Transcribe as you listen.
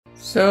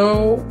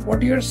So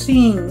what you're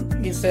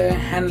seeing is a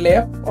hand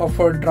layup of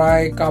a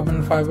dry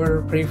carbon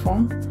fiber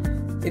preform.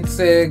 It's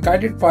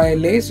guided by a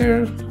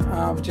laser,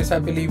 which is I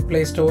believe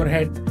placed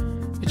overhead,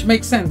 which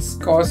makes sense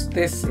because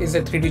this is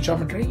a 3D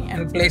geometry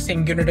and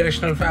placing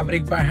unidirectional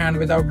fabric by hand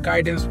without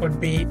guidance would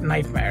be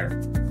nightmare.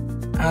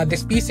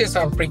 These pieces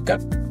are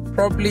pre-cut,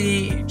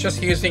 probably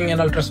just using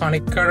an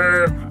ultrasonic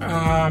cutter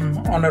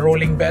on a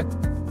rolling bed,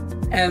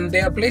 and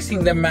they are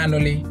placing them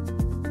manually,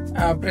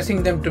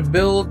 pressing them to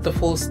build the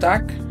full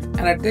stack.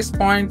 And at this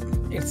point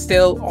it's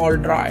still all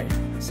dry,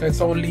 so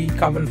it's only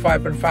carbon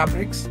fiber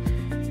fabrics.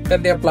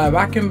 Then they apply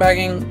vacuum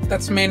bagging.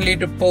 That's mainly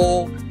to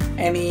pull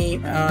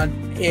any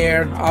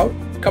air out,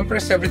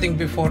 compress everything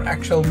before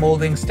actual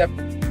molding step.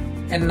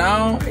 And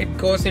now it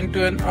goes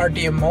into an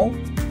RTM mold,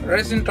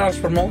 resin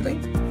transfer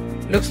molding.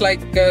 Looks like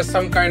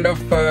some kind of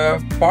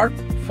part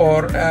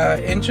for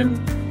engine,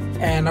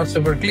 and not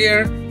super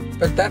clear,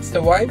 but that's the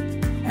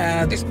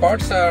vibe. These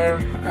parts are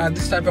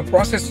this type of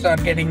processes are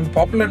getting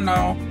popular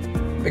now,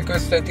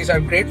 because these are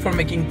great for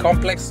making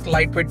complex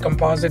lightweight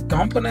composite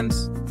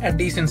components at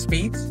decent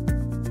speeds.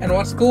 And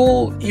what's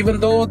cool, even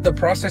though the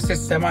process is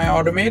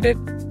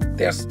semi-automated,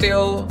 they are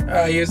still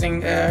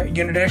using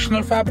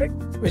unidirectional fabric,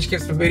 which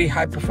gives a very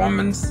high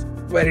performance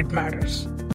where it matters.